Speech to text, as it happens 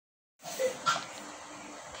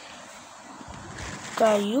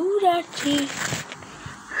caiu ra chi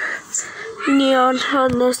neon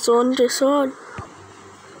hơn nó son cho son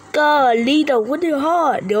cơ đi đầu của điều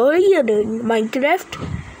ho đối với đường Minecraft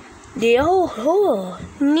điều ho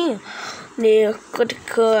nè nè có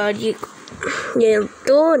cơ gì nè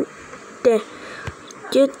tốt nè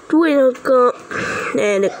chết đuôi nó cơ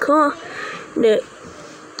nè nè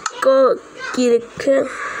có kia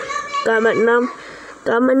cả bạn năm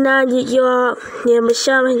cảm ơn anh chị cho nhà mà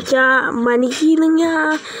sao mình cha mà đi khi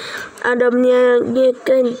nha Adam nha nghe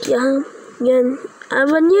kênh chẳng nhân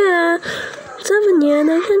vẫn nhớ sao vẫn nhớ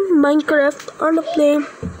nói Minecraft on the play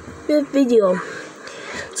with video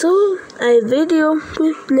so I video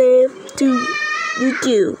with play to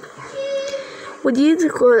YouTube would you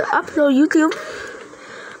could upload YouTube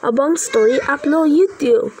a bong story upload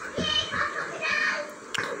YouTube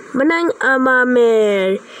menang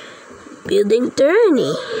Ameer building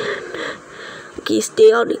 30. Okay,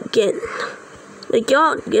 stay out again. Like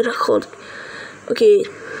y'all get a hold. Okay.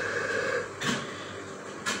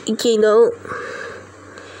 Okay, no.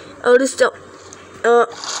 Oh, this stop.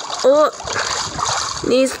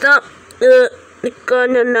 Need stop.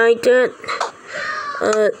 Gonna United.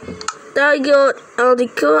 Tiger,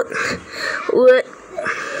 Aldicott. What?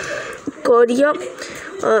 Cody up.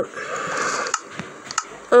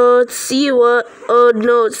 See what? Oh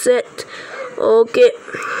no, set. Okay.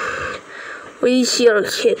 We see our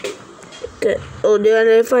kid. Okay. Oh, the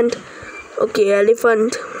elephant. Okay,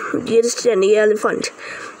 elephant. You understand the elephant.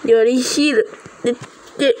 You already see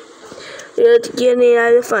the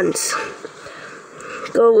elephants.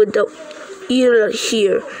 Go with the ear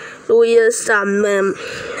here. We have some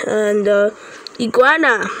and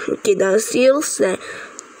iguana. Okay, the seals.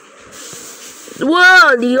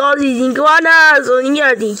 Wow, the all these iguanas on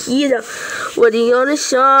here, the here, what the other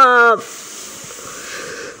shop.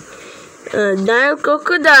 Nile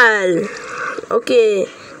crocodile. Okay,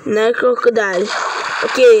 Nile crocodile.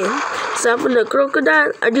 Okay, some of the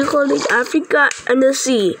crocodile are you calling Africa and the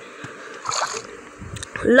sea.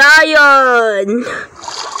 Lion.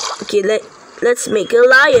 Okay, let's make a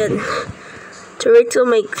lion.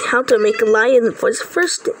 How to make a lion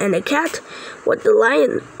first, and a cat. What the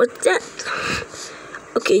lion? What's that?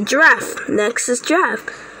 Okay, giraffe. Next is giraffe.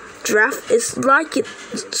 Giraffe is like it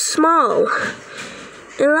small.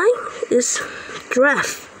 And like is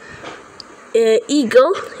giraffe.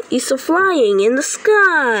 Eagle is flying in the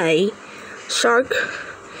sky. Shark.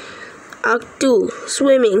 Octo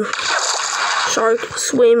swimming. Shark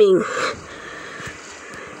swimming.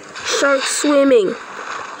 Shark swimming.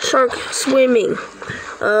 Shark swimming.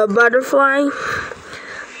 Butterfly.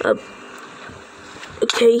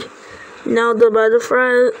 Okay, now the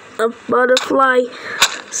butterfly.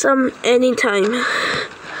 Some anytime.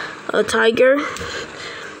 A tiger.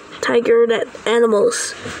 Tiger that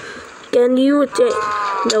animals. Can you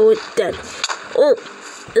know it that? Oh,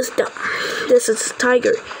 this is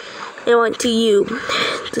tiger. I want to you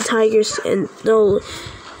the tigers and no.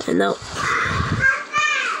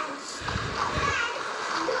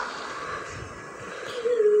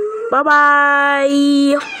 Bye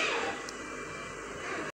bye.